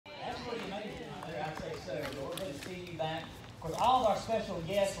to see you back. Of course, all of our special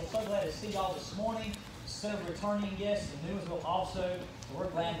guests, we're so glad to see y'all this morning. Some returning guests in Newsville also. So we're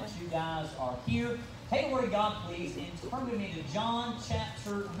glad that you guys are here. Take the Word of God, please, and turn with me to John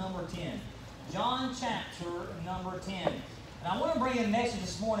chapter number 10. John chapter number 10. And I want to bring a message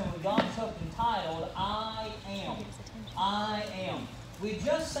this morning with God's hope entitled, I Am. I Am. We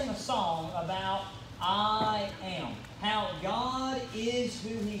just sang a song about I Am. How God is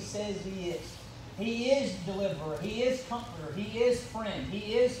who He says He is. He is deliverer. He is comforter. He is friend.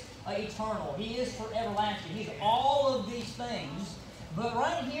 He is eternal. He is for everlasting. He's all of these things. But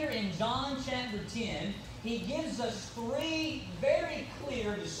right here in John chapter 10, He gives us three very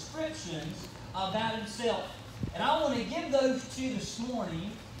clear descriptions about Himself. And I want to give those to you this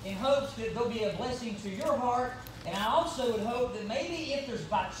morning in hopes that they'll be a blessing to your heart. And I also would hope that maybe if there's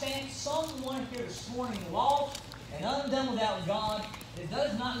by chance someone here this morning lost and undone without God, that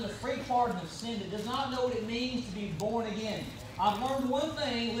does not know the free pardon of sin, that does not know what it means to be born again. I've learned one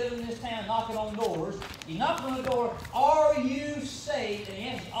thing living in this town, knocking on doors. You knock on the door, are you saved? And the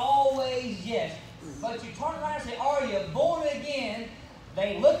answer is always yes. But you turn around and say, are you born again?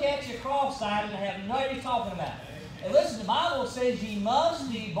 They look at you cross-eyed and they have no idea what you're talking about. And listen, the Bible says ye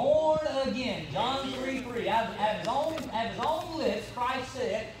must be born again. John 3:3. Out of his own lips, Christ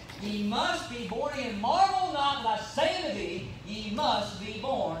said, ye must be born again. Marvel not that I say unto thee, ye must be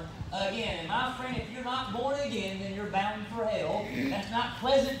born again. And my friend, if you're not born again, then you're bound for hell. That's not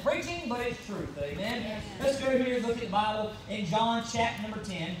pleasant preaching, but it's truth. Amen? Let's go here and look at the Bible in John chapter number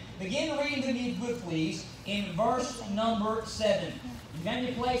 10. Begin reading with me, if you would please, in verse number 7. You got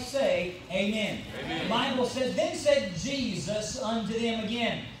your place, say amen. Amen. The Bible says, then said Jesus unto them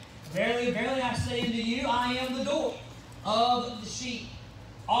again, verily, verily, I say unto you, I am the door of the sheep.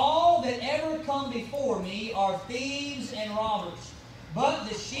 All that ever come before me are thieves and robbers, but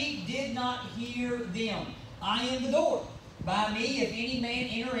the sheep did not hear them. I am the door. By me, if any man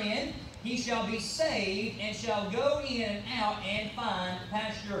enter in, he shall be saved, and shall go in and out and find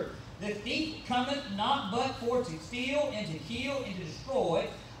pasture. The thief cometh not but for to steal, and to kill, and to destroy.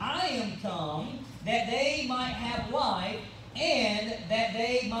 I am come that they might have life, and that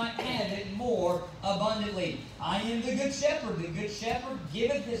they might have it more abundantly. I am the good shepherd. The good shepherd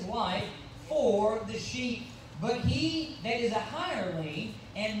giveth his life for the sheep. But he that is a hireling,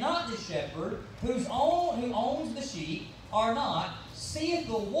 and not the shepherd, who owns the sheep, are not, seeth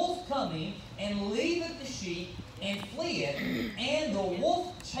the wolf coming, and leaveth the sheep, and fleeth, and the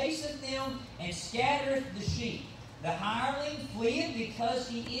wolf chaseth them, and scattereth the sheep. The hireling fleeth because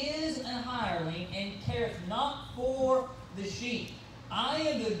he is an hireling, and careth not for the sheep. I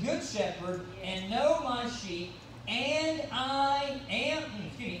am the good shepherd, and know my sheep, and am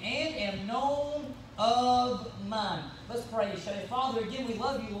known of mine. Let's pray. Father, again, we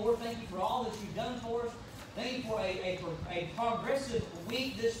love you, Lord. Thank you for all that you've done for us. Thank you for a progressive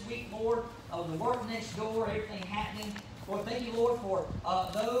week this week, Lord, of the work next door, everything happening. Lord, thank you, Lord, for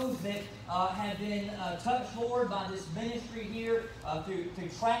those that have been touched, Lord, by this ministry here, through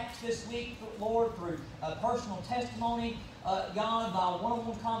tracts this week, Lord, through personal testimony, God, by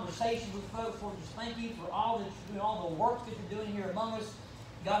one-on-one conversations with folks. Lord, just thank you for all that you're doing, all the work that you're doing here among us.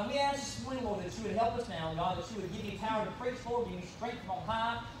 God, we ask this morning, Lord, that you would help us now, God, that you would give me power to preach, Lord, give me strength from on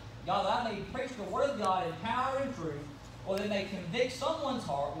high. God, that I may preach the Word of God in power and truth, or that may convict someone's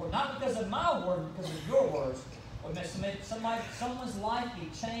heart, Lord, not because of my word, but because of your words. Lord, may someone's life be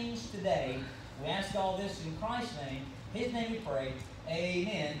changed today. We ask all this in Christ's name. His name we pray.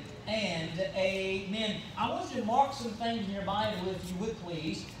 Amen and amen. I want you to mark some things in your Bible, if you would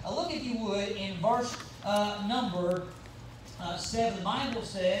please. Look, if you would, in verse number 7, the Bible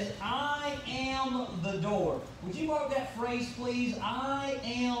says, I am the door. Would you mark that phrase, please? I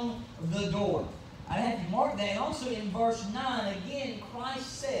am the door. I have you mark that. And also in verse 9, again,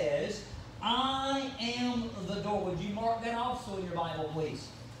 Christ says, I am the door. Would you mark that also in your Bible, please?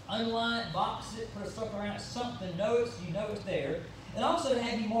 Underline it, box it, put a circle around it, something, know it, so you know it's there. And also to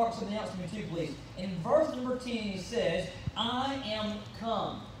have you mark something else for me too, please. In verse number 10, he says, I am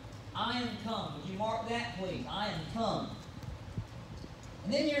come. I am come. Would you mark that, please? I am come.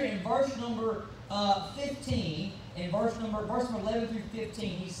 And then here in verse number 15, in verse number 11 through 15,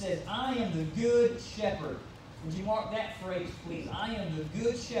 he says, I am the good shepherd. Would you mark that phrase, please? I am the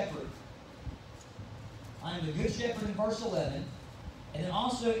good shepherd. I am the good shepherd in verse 11. And then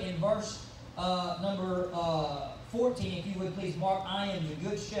also in verse number 14, if you would please mark, I am the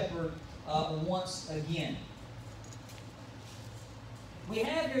good shepherd once again. We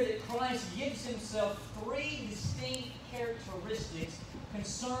have here that Christ gives himself three distinct characteristics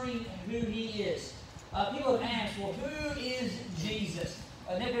concerning who he is. People have asked, well, who is Jesus?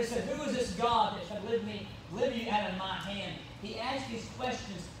 Nebuchadnezzar said, "Who is this God that shall deliver you out of my hand?" He asked these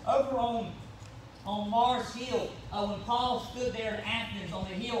questions over on Mars Hill, when Paul stood there in Athens on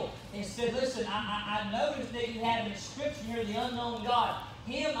the hill and said, "Listen, I noticed that you have an inscription here, the unknown God.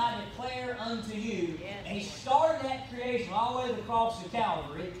 Him I declare unto you." Yes. And he started that creation all the way to the cross of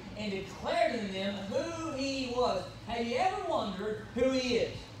Calvary and declared to them who he was. Have you ever wondered who he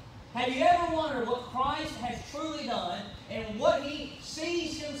is? Have you ever wondered what Christ has truly done and what he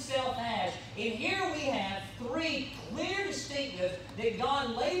sees himself as? And here we have three clear distinctives that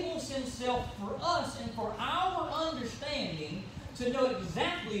God labels himself for us and for our understanding to know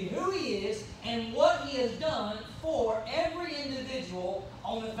exactly who he is and what he has done for every individual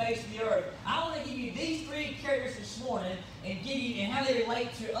on the face of the earth. I want to give you these three characters this morning and give you and how they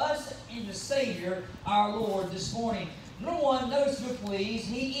relate to us and the Savior, our Lord, this morning. Number one, notice who, please.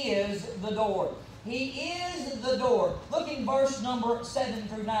 He is the door. He is the door. Look in verse number 7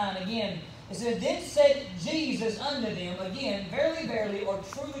 through 9 again. It says, "Then said Jesus unto them again, Verily, verily, or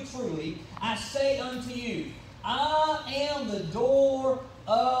truly, truly, I say unto you, I am the door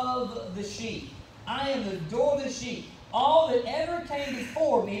of the sheep. I am the door of the sheep. All that ever came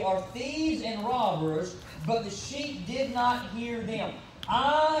before me are thieves and robbers, but the sheep did not hear them.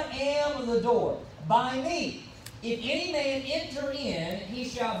 I am the door. By me, if any man enter in, he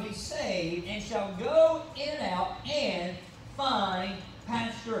shall be saved, and shall go in and out, and find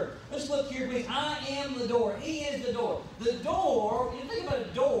pasture." Let's look here, please. I am the door. He is the door. The door, you think about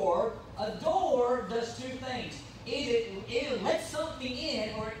a door does two things. Either lets something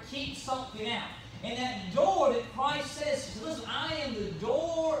in, or it keeps something out. And that door that Christ says, "Listen, I am the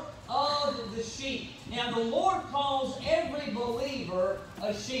door of the sheep." Now, the Lord calls every believer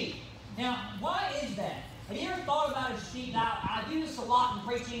a sheep. Now, why is that? Have you ever thought about a sheep? Now, I do this a lot in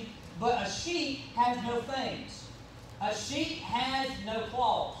preaching, but a sheep has no fangs. A sheep has no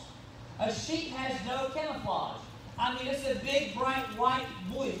claws. A sheep has no camouflage. I mean, it's a big, bright, white,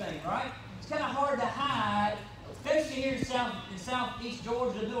 woolly thing, right? It's kind of hard to hide, especially here in southeast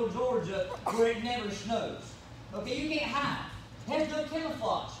Georgia, middle Georgia, where it never snows. Okay, you can't hide. It has no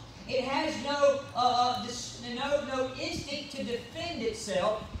camouflage. It has no instinct to defend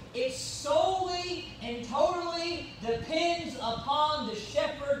itself. It solely and totally depends upon the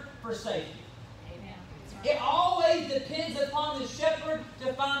shepherd for safety. Amen. It always depends upon the shepherd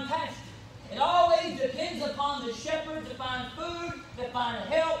to find pasture. It always depends upon the shepherd to find food, to find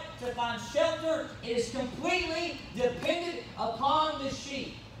help, to find shelter. It is completely dependent upon the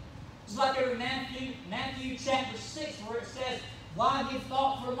sheep. It's like over Matthew chapter 6, where it says, "Why give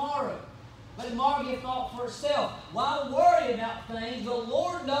thought for tomorrow? Let tomorrow give thought for itself. Why worry about things? The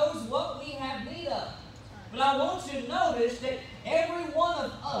Lord knows what we have need of." But I want you to notice that every one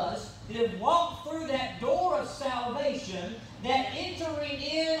of us that have walked through that door of salvation, that entering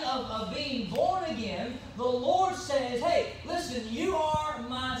in of being born again, the Lord says, "Hey, listen, you are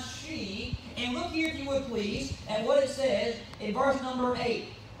my sheep." And look here, if you would please, at what it says in verse number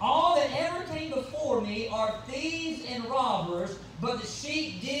 8. "All that ever came before me are thieves and robbers, but the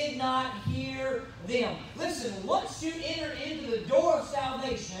sheep did not hear them." Listen, once you enter into the door of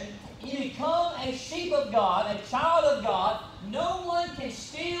salvation, you become a sheep of God, a child of God. No one can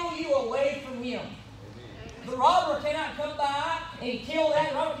steal you away from Him. The robber cannot come by and kill that.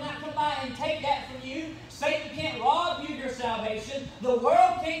 The robber cannot come by and take that from you. Satan can't rob you of your salvation. The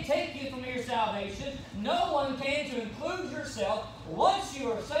world can't take you from your salvation. No one can, to include yourself. Once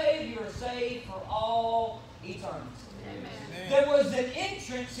you are saved for all eternity. Amen. There was an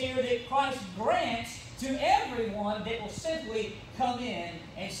entrance here that Christ grants to everyone that will simply come in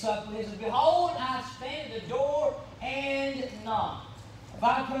and sup with Him. He says, "Behold, I stand at the door and knock. If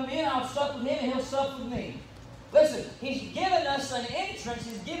I come in, I'll sup with Him, and He'll sup with me." Listen, He's given us an entrance.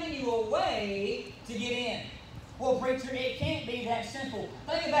 He's given you a way to get in. Well, preacher, it can't be that simple.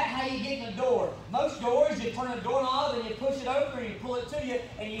 Think about how you get in the door. Most doors, you turn a doorknob and you push it over and you pull it to you,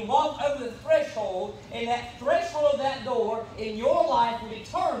 and you walk over the threshold, and that threshold of that door in your life will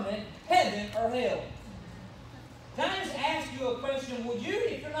determine heaven or hell. Can I just ask you a question? Would you,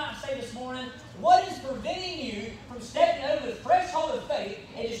 if you're not saved this morning, what is preventing you from stepping over the threshold of faith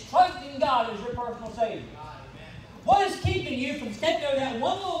and just trusting God as your personal Savior? What is keeping you from stepping over that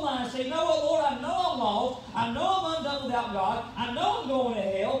one little line and saying, "You know what, Lord, I know I'm lost. I know I'm undone without God. I know I'm going to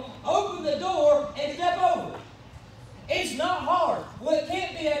hell. Open the door and step over it." It's not hard. Well, it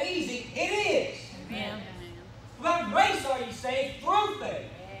can't be that easy. It is. Amen. By grace are you saved through faith.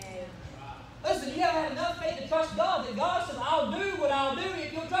 Listen, you have enough faith to trust God that God says, "I'll do what I'll do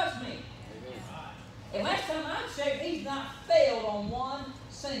if you'll trust me." And last time I checked, He's not failed on one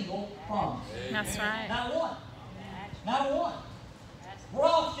single promise. That's right. Not one. Not one. We're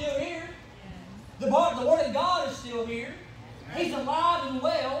all still here. The Word of God is still here. He's alive and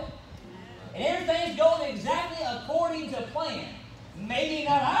well. And everything's going exactly according to plan. Maybe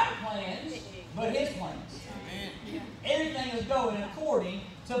not our plans, but His plans. Everything is going according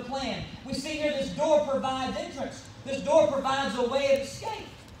to plan. We see here this door provides entrance. This door provides a way of escape.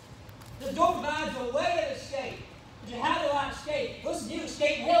 This door provides a way of escape. How do I escape? Listen, you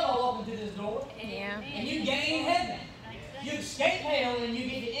escape hell by walking through this door. Yeah. And you gain heaven. You escape hell and you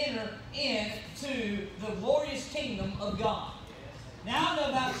get to enter into the glorious kingdom of God. Now, I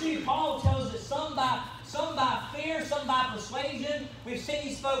don't know about you. Paul tells us some by fear, some by persuasion. We've seen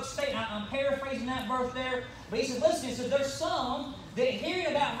these folks say, I'm paraphrasing that verse there, but he says, listen, he says, there's some that hearing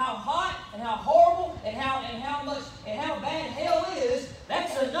about how hot and how horrible and how bad hell is,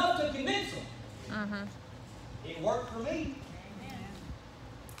 that's enough to convince them. Mm-hmm. It worked for me.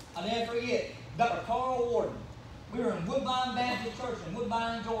 I'll never forget, Dr. Carl Warden. We were in Woodbine Baptist Church in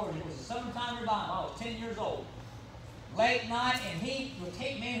Woodbine, Georgia. It was a summertime revival. I was 10 years old. Late night, and he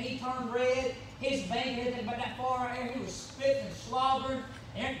turned red. His vein hit about that far right there. He was spitting and slobbering.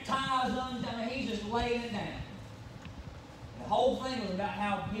 And ties undone. He's just laying it down. The whole thing was about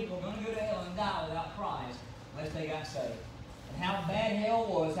how people were going to go to hell and die without Christ unless they got saved. And how bad hell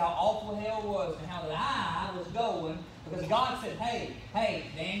was, how awful hell was, and how that I was going. Because God said, hey,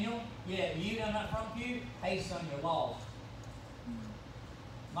 Daniel, yeah, you done that from you? Hey, son, you're lost.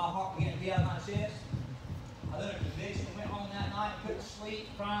 My heart began to beat out of my chest. I done a conviction, went home that night, couldn't sleep,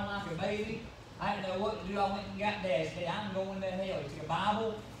 crying like a baby. I didn't know what to do. I went and got Dad. Said, I'm going to hell. He took a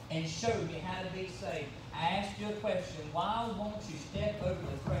Bible and showed me how to be saved. I asked you a question. Why won't you step over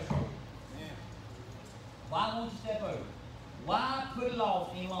the threshold? Why won't you step over? Why put it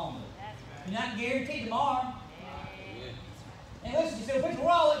off any longer? You're not guaranteed tomorrow. And listen, you say, well, we're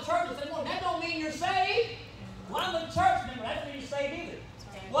all at church. I said, well, that don't mean you're saved. Well, I'm a church member. That don't mean you're saved either.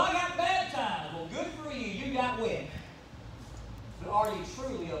 Well, I got baptized. Well, good for you. You got wet. But are you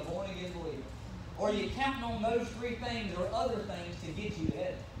truly a born-again believer? Or are you counting on those three things or other things to get you to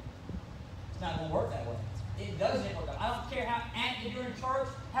heaven? It's not going to work that way. It doesn't work that way. I don't care how active you're in church,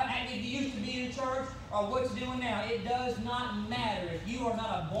 how active you used to be in church, or what you're doing now. It does not matter. If you are not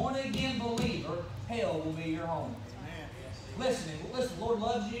a born-again believer, hell will be your home. Listen, the Lord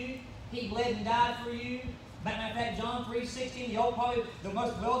loves you. He bled and died for you. Matter of fact, John 3:16, probably the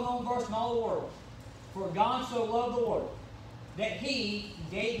most well-known verse in all the world. For God so loved the world that He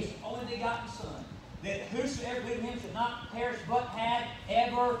gave His only begotten Son, that whosoever believeth in Him should not perish but have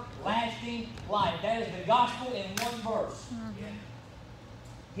everlasting life. That is the gospel in one verse. Mm-hmm.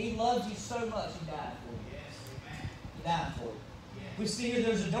 He loves you so much, He died for you. He died for you. We see here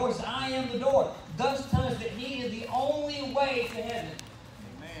there's a door. It says, I am the door. Thus tells us that He is the only way to heaven.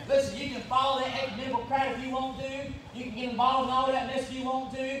 Amen. Listen, you can follow that ecumenical crowd if you want to. You can get involved in all that mess if you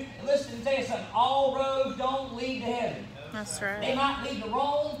want to. And listen, to tell you something. All roads don't lead to heaven. That's right. They might lead to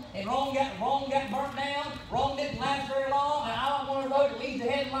Rome, and Rome got burnt down. Rome didn't last very long, and I don't want a road that leads to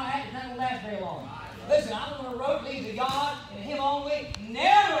heaven like that. It's not going to last very long. Listen, I want a road that leads to God and Him only.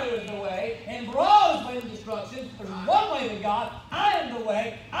 Narrow is the way, and broad is the way to destruction. There's one way to God. I am the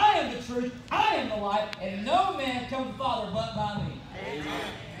way. I am the truth. I am the life, and no man comes to the Father but by me. Amen.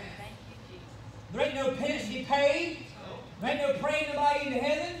 There ain't no penance to be paid. There ain't no praying nobody into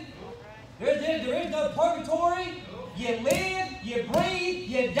heaven. There is no purgatory. You live, you breathe,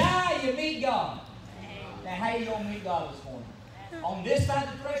 you die, you meet God. Now, how you going to meet God this morning? On this side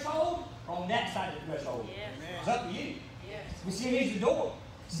of the threshold or on that side of the threshold? It's up to you. We see here's the door.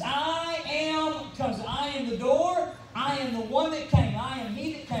 It says, I am the door. I am the one that came. I am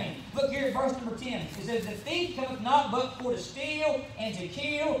He that came. Look here at verse number 10. It says, the thief cometh not but for to steal and to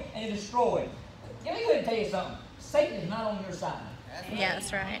kill and to destroy. Let me go ahead and tell you something. Satan is not on your side. Yeah,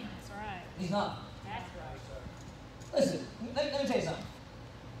 that's right. He's not. Listen, let me tell you something.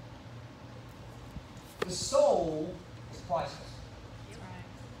 The soul is priceless.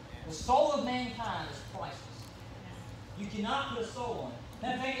 The soul of mankind is priceless. You cannot put a soul on it.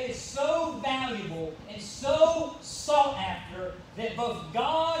 Matter of fact, it is so valuable and so sought after that both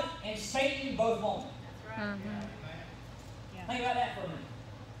God and Satan both want it. Mm-hmm. Think about that for a minute.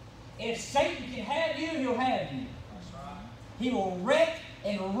 If Satan can have you, he'll have you. He will wreck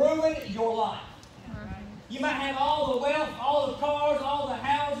and ruin your life. You might have all the wealth, all the cars, all the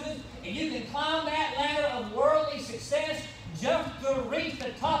houses, and you can climb that ladder of worldly success just to reach the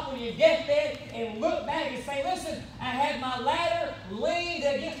top when you get there and look back and say, listen, I had my ladder leaned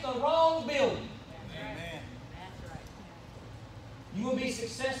against the wrong building. Amen. You will be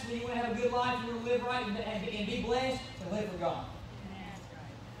successful, you want to have a good life, you want to live right and be blessed, and live for God.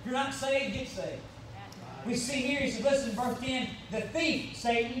 If you're not saved, get saved. We see here, he says, listen, verse 10, the thief,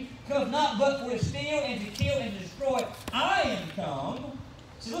 Satan, cometh not but for to steal and to kill and to destroy. I am come.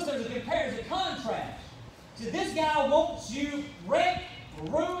 So listen, there's a comparison, a contrast. So this guy wants you wrecked,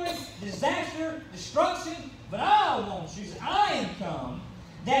 ruin, disaster, destruction, but I want you. So I am come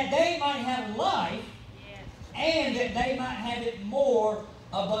that they might have life and that they might have it more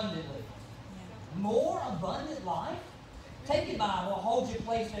abundantly. More abundant life? Take your Bible, hold your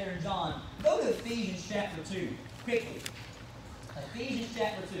place there in John. Go to Ephesians chapter 2, quickly. Ephesians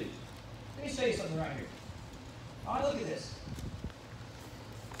chapter 2. Let me show you something right here. All right, look at this.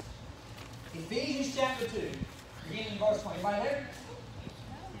 Ephesians chapter 2, beginning in verse 20. Right there?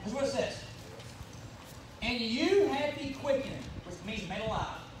 Here's what it says. And you have he quickened, which means made alive,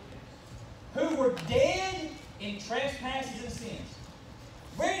 who were dead in trespasses and sins,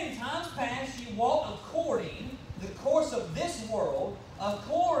 wherein in times past you walked according the course of this world,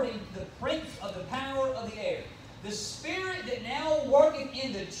 according to the prince of the power of the air, the spirit that now worketh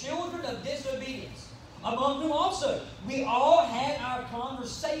in the children of disobedience, among whom also we all had our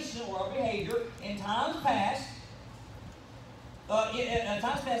conversation or our behavior in times past,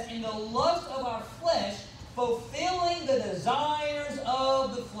 in the lust of our flesh, fulfilling the desires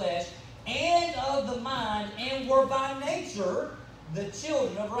of the flesh and of the mind, and were by nature the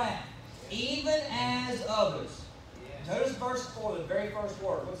children of wrath, even as others. Notice verse 4, the very first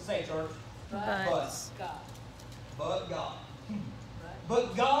word. What's it say, church? But God. But God.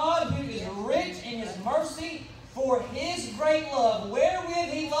 But God, who is rich in His mercy, for His great love, wherewith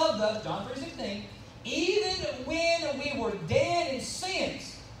He loved us, John 3:16, even when we were dead in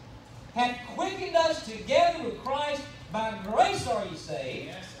sins, hath quickened us together with Christ. By grace are ye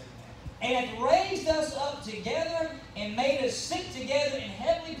saved, and hath raised us up together and made us sit together in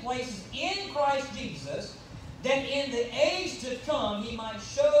heavenly places in Christ Jesus, that in the age to come He might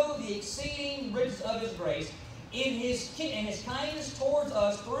show the exceeding riches of His grace in His kindness towards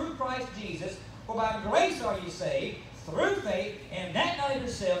us through Christ Jesus. For by grace are ye saved, through faith, and that not of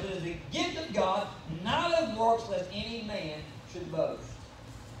yourselves, it is the gift of God, not of works, lest any man should boast.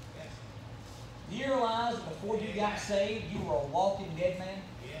 Do you realize that before you got saved, you were a walking dead man?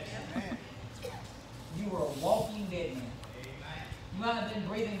 Yes. You were a walking dead man. You might have been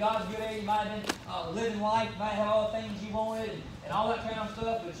breathing God's good air, you might have been living life, you might have all the things you wanted and all that kind of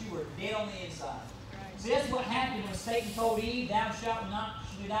stuff, but you were dead on the inside. See, that's what happened when Satan told Eve, thou shalt not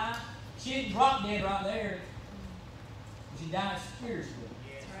surely die. She didn't drop dead right there. She died spiritually.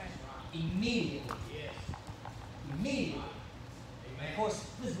 Immediately. Immediately. And of course,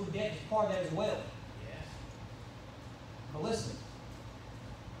 physical death is part of that as well. But listen,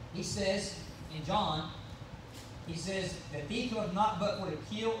 he says in John, he says, the thief cometh not but for to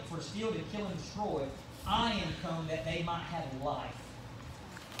kill, for to steal, to kill, and destroy. I am come that they might have life.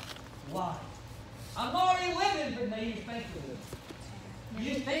 Life. I'm already living, but now you think you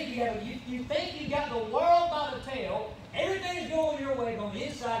live. You think you got the world by the tail. Everything's going your way. On the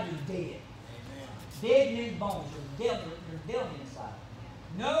inside, you're dead. Amen. Dead men's bones. You're dead on the inside.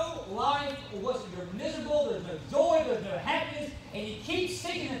 No life whatsoever. You're miserable. There's no joy. There's no happiness. And you keep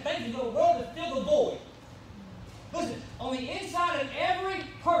seeking the things of the world to fill the void. Listen, on the inside of every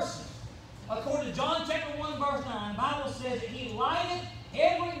person, according to John chapter 1, verse 9, the Bible says that He lighteth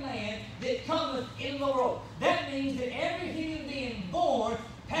every man that cometh in the world. That means that every human being born,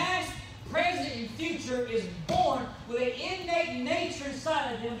 past, present, and future, is born with an innate nature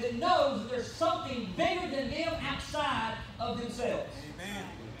inside of them that knows that there's something bigger than them outside of themselves. Amen.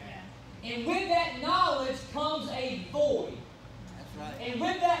 And with that knowledge comes a void. That's right. And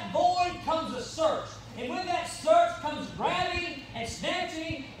with that void comes a search. And with that search comes grabbing and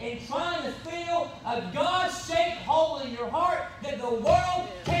snatching and trying to fill a God-shaped hole in your heart that the world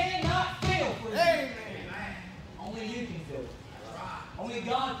cannot fill for you. Amen. Only you can fill it. Only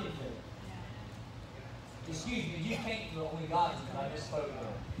God can fill it. Excuse me, you can't fill it. Only God can fill it. I just spoke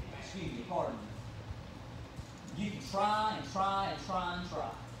there. Excuse me, pardon me. You can try and try and try and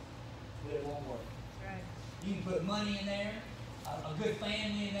try, but it won't work. You can put money in there, a good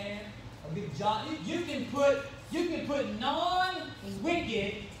family in there, a good job. You can put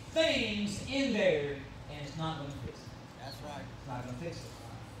non-wicked things in there, and it's not going to fix it. That's right. It's not going to fix it.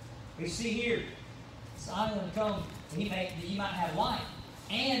 We see here, I'm going to come that you might have life,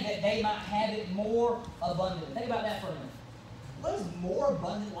 and that they might have it more abundantly. Think about that for a minute. What is more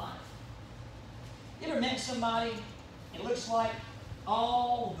abundant life? You ever met somebody, it looks like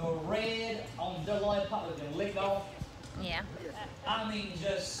all the red on the lollipop has been licked off? Yeah. I mean,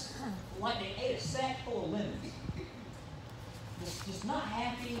 just like they ate a sack full of lemons. Just not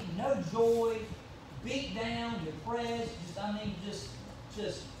happy, no joy, beat down, depressed.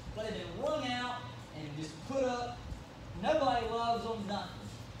 Just they've been wrung out, and just put up. Nobody loves them, nothing.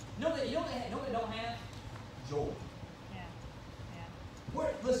 Nobody don't have joy.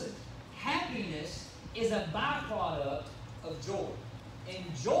 Listen, happiness is a byproduct of joy. And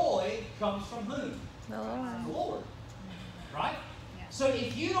joy comes from whom? The Lord. The Lord. Right? So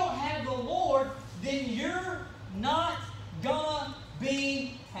if you don't have the Lord, then you're not gonna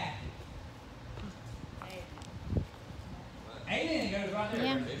be happy. Amen. It goes right there.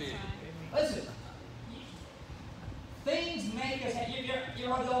 Yeah. Listen. Things make us happy. You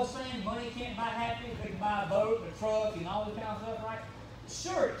ever heard the old saying, money can't buy happiness, it can buy a boat, a truck, and all this kind of stuff, right?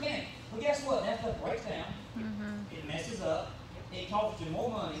 Sure, it can. But guess what? That stuff breaks down. It messes up. It costs you more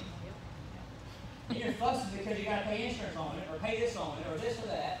money. And you're fussing because you got to pay insurance on it, or pay this on it, or this or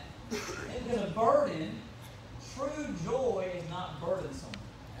that. And there's a burden. True joy is not burdensome.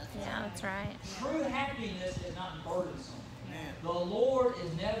 Yeah, that's right. True happiness is not burdensome. Amen. The Lord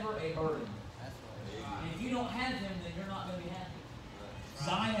is never a burden. That's right. And if you don't have Him, then you're not going to be happy.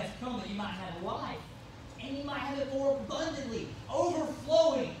 Zion has come that you might have life. And you might have it more abundantly,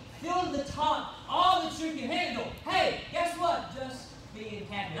 overflowing, filled to the top, all that you can handle. Hey, guess what? Just being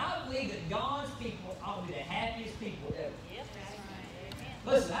happy. And I believe that God's people ought to be the happiest people ever.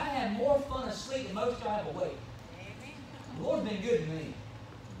 Listen, I have more fun asleep than most y'all have awake. The Lord's been good to me.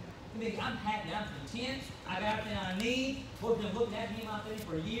 I'm happy. I'm content. I got everything I need. Lord's been looking after me out there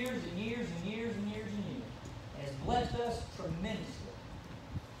for years and years and years and years and years. It has blessed us tremendously.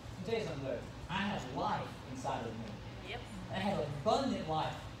 Let me tell you something though. I have life inside of me. I have abundant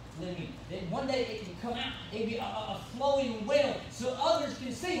life within me. That one day it can come out. It can be a flowing well so others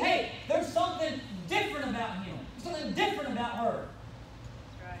can see, hey, there's something different about him. There's something different about her.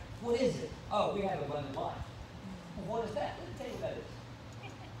 What is it? Oh, we have abundant life. Well, what is that? Let me tell you what that is.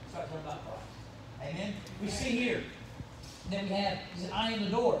 Start talking about Christ. Amen? We see here that we have, he said, I am the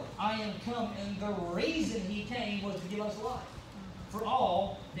door. I am come. And the reason he came was to give us life. For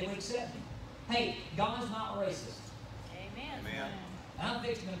all that would accept him. Hey, God is not racist. Amen. And I'm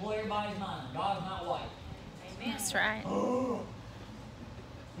fixing to blow everybody's mind. God is not white. That's right. Oh.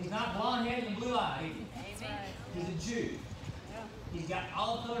 He's not blonde-headed and blue-eyed. He's a Jew. He's got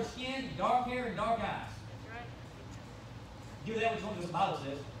olive colored skin, dark hair, and dark eyes. Give that what the Bible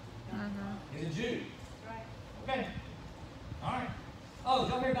says. He's a Jew. Okay. All right. Oh, did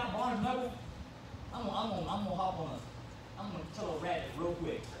y'all hear about Barnes Noble? I'm gonna hop on I'm gonna tell a rabbit real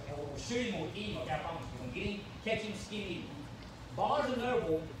quick. And we'll shoot him or we'll eat him. Okay, I promise you. We'll get him, catch him, skin him. Barnes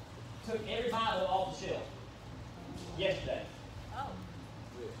Noble took every Bible off the shelf yesterday.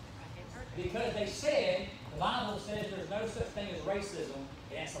 Because they said the Bible says there's no such thing as racism,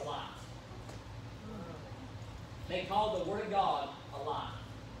 and that's a lie. They called the Word of God a lie.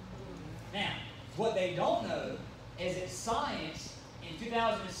 Now, what they don't know is that science in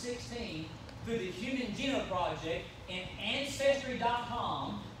 2016, through the Human Genome Project and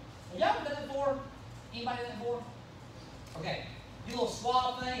Ancestry.com, have y'all ever done that before? Anybody done that before? Okay, do a little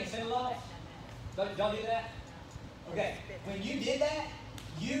swab thing and send it off. Did y'all do that? Okay, when you did that,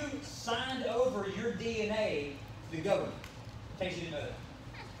 you signed over your DNA to the government. In case you didn't know that.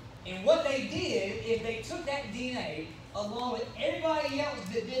 And what they did is they took that DNA along with everybody else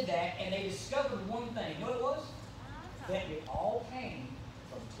that did that, and they discovered one thing. You know what it was? That it all came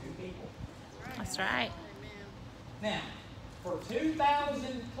from two people. That's right. Now, for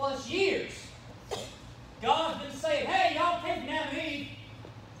 2,000 plus years, God's been saying, hey, y'all came from Adam and Eve.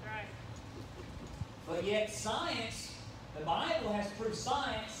 But yet science, the Bible has proved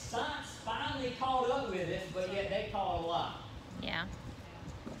science. Science finally caught up with it, but yet they call it a lie. Yeah.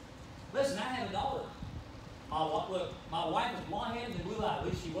 Listen, I have a daughter. My wife was blonde-headed and blue-eyed. At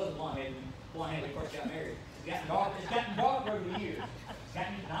least she was blonde-headed before she got married. It's gotten darker over the years. It's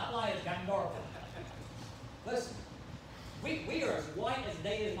gotten not light, it's gotten darker. Listen, we are as white as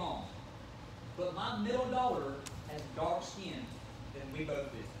day is long. But my middle daughter has dark skin than we both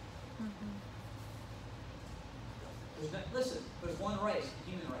do. Listen, there's one race,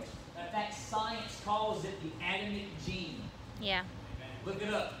 the human race. In fact, science calls it the Adamic gene. Yeah. Look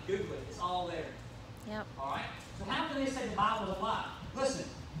it up, Google it, it's all there. Yep. All right? So how can they say the Bible is a lie? Listen,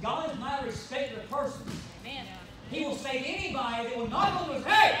 God is not a respecter of persons. He will save anybody that will not only say,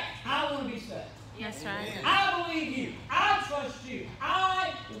 hey, I want to be saved. That's right. I believe you. I trust you.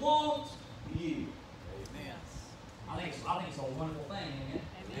 I want you. Amen. I think it's a wonderful thing,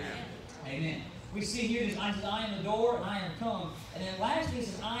 amen? Amen. We see here this, I says, I am the door and I am come. And then lastly it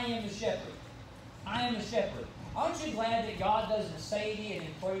says, I am the shepherd. I am the shepherd. Aren't you glad that God doesn't save you and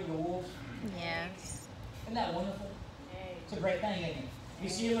improve the wolves? Yes. Isn't that wonderful? It's a great thing, isn't it? You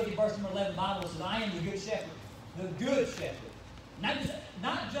see, look at verse number 11, the Bible says, I am the good shepherd. The good shepherd.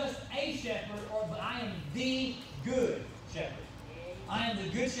 Not just a shepherd, but I am the good shepherd. I am the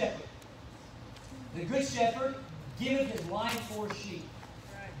good shepherd. The good shepherd giveth his life for sheep.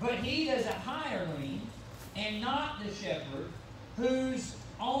 But he is a hireling, and not the shepherd, whose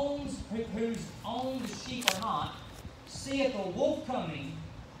owns the sheep are not, seeth a wolf coming,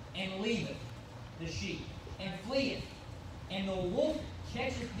 and leaveth the sheep, and fleeth. And the wolf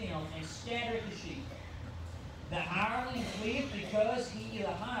catcheth them, and scattereth the sheep. The hireling fleeth because he is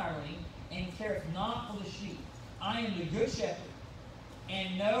a hireling, and careth not for the sheep. I am the good shepherd,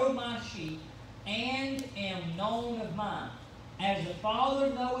 and know my sheep, and am known of mine. As the Father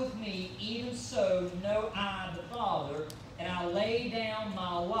knoweth me, even so know I the Father, and I lay down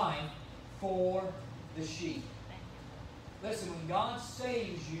my life for the sheep. Listen, when God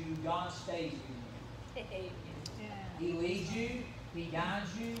saves you, God stays with you. He leads you, He guides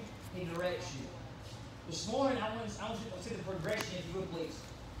you, He directs you. This morning, I want you to see the progression, if you would, please.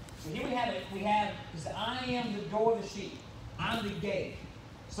 So here we have it. We have, I am the door of the sheep. I'm the gate.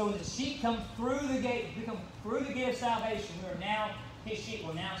 So when the sheep come through the gate, we come through the gate of salvation, we are now His sheep.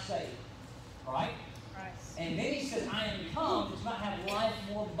 We're now saved. All right? Right. And then He says, I am come that you might have life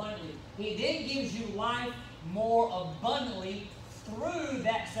more abundantly. He then gives you life more abundantly through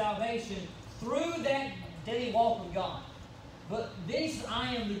that salvation, through that daily walk with God. But then He says,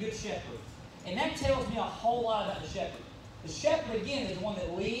 I am the good shepherd. And that tells me a whole lot about the shepherd. The shepherd, again, is the one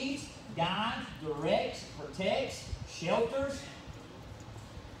that leads, guides, directs, protects, shelters.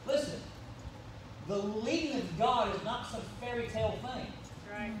 Listen, the leading of God is not some fairy tale thing.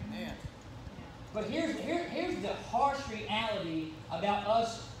 Right. Yeah. But here's the harsh reality about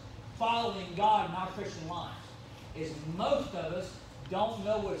us following God in our Christian lives, is most of us don't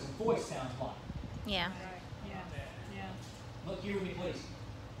know what His voice sounds like. Yeah. Right. Yeah. Yeah. Look here with me, please.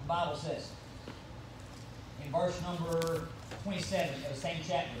 The Bible says, in verse number 27 of the same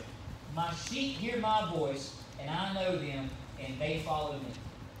chapter, my sheep hear my voice, and I know them, and they follow me.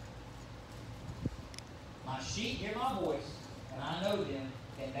 My sheep hear my voice, and I know them,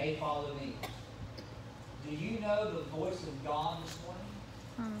 and they follow me. Do you know the voice of God this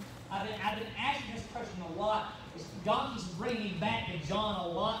morning? I've been asking this question a lot. God keeps bringing me back to John a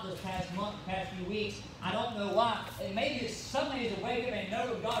lot this past month, past few weeks. I don't know why. And maybe it's somebody to wake up and know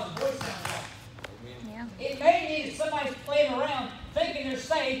what God's voice sounds like. Yeah. It may be that somebody's playing around thinking they're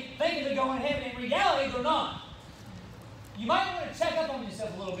saved, thinking they're going to heaven. In reality, they're not. You might want to check up on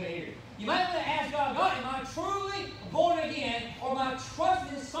yourself a little bit here. You might want to ask God, am I truly born again, or am I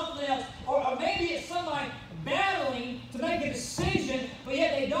trusting in something else? Or maybe it's somebody battling to make a decision, but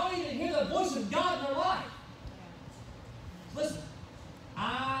yet they don't even hear the voice of God in their life. Listen,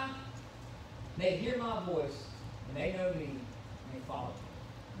 they hear my voice, and they know me, and they follow me.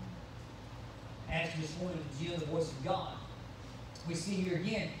 Ask this morning, do you know the voice of God? We see here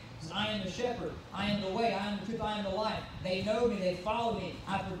again, it says, I am the shepherd, I am the way, I am the truth, I am the life. They know me, they follow me,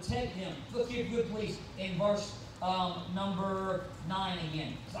 I protect them. Look here, good please, in verse number 9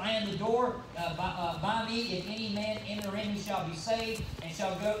 again. So I am the door, by me, if any man enter in, he shall be saved, and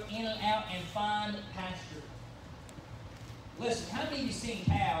shall go in and out and find pasture. Listen, how many of you seen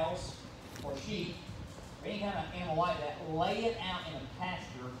cows or sheep or any kind of animal like that lay it out in a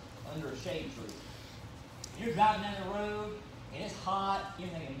pasture under a shade tree? You're driving down the road and it's hot, you're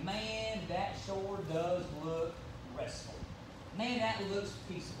thinking, man, that sure does look restful. Man, that looks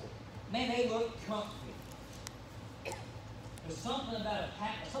peaceful. Man, they look comfy. There's something about a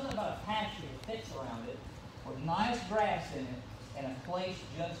pasture that fits around it with nice grass in it and a place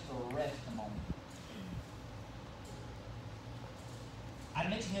just to rest a moment. I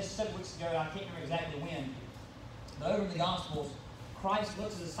mentioned this several weeks ago, I can't remember exactly when, but over in the Gospels, Christ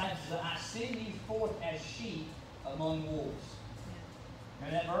looks at the disciples and says, I send you forth as sheep among wolves.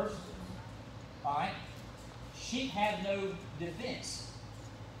 Remember that verse? All right. Sheep have no defense.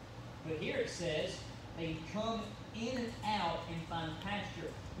 But here it says, they come in and out and find pasture.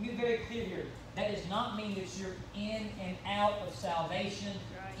 Let me be very clear here. That does not mean that you're in and out of salvation,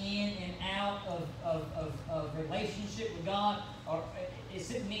 in and out of relationship with God. Or it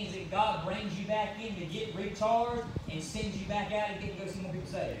simply means that God brings you back in to get recharged and sends you back out and go see more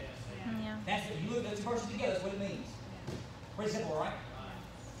people saved. Yeah. That's what you look at the verses together. That's what it means. Pretty simple, right?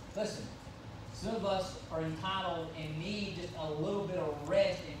 Listen, some of us are entitled and need just a little bit of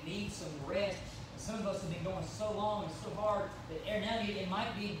rest and need some rest. Some of us have been going so long and so hard that every now and then it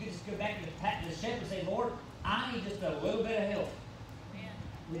might be good to go back to the shepherd and say, Lord, I need just a little bit of help.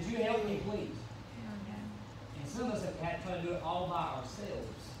 Would you help me, please? And some of us have had to try to do it all by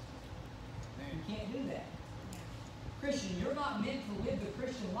ourselves. You can't do that. Christian, you're not meant to live the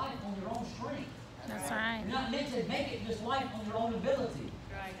Christian life on your own strength. That's right. You're not meant to make it this life on your own ability.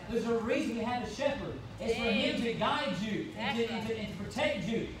 Right. There's a reason we have a shepherd. It's for him to guide you and to protect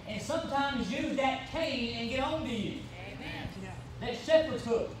you. And sometimes use that cane and get on to you. Amen. Yeah. That shepherd's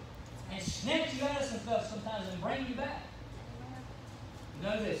hook. And snatch you out of some stuff sometimes and bring you back.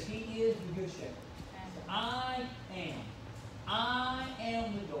 Know this, he is the good shepherd. I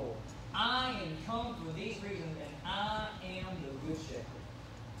am the door. I am come for these reasons, and I am the good shepherd.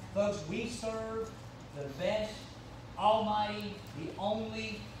 Folks, we serve the best, almighty, the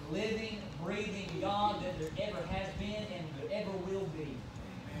only living, breathing God that there ever has been and there ever will be.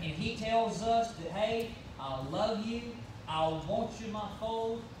 And he tells us that, hey, I love you. I want you in my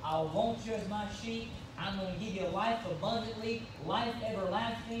fold. I want you as my sheep. I'm going to give you life abundantly, life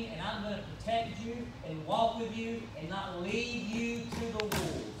everlasting, and I'm going to protect you and walk with you and not leave you to the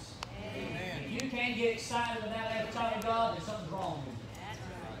wolves. Amen. If you can't get excited about that child of God, then something's wrong with you. That's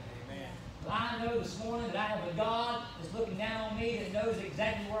right. Amen. But I know this morning that I have a God that's looking down on me that knows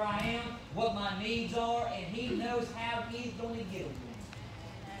exactly where I am, what my needs are, and he knows how he's going to get them to me.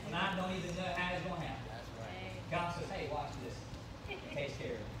 And I don't even know how it's going to happen. That's right. God says, hey, watch this. Takes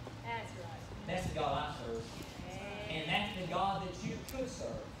care of it. That's right. That's the God I serve. And that's the God that you could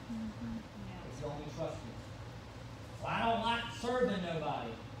serve. Yeah. If you only trust me. Well, I don't like serving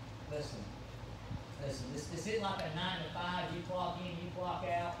nobody. Listen. This isn't like a 9 to 5. You clock in, you clock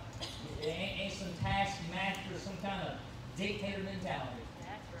out. It ain't some taskmaster, some kind of dictator mentality.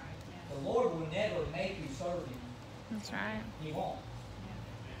 That's right. Yeah. The Lord will never make you serve him. That's right. He won't.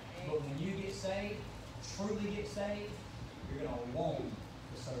 Yeah. But when you get saved, truly get saved, you're going to want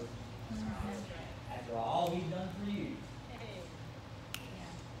to serve him. That's right. After all he's done for you, Hey.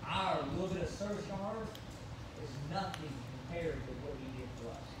 Yeah. our little bit of service on earth is nothing compared to what he did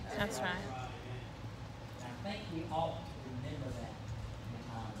for us. That's right. And I think we ought to remember that from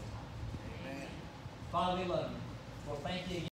time to time. Amen. Father, we love you. Well, thank you again.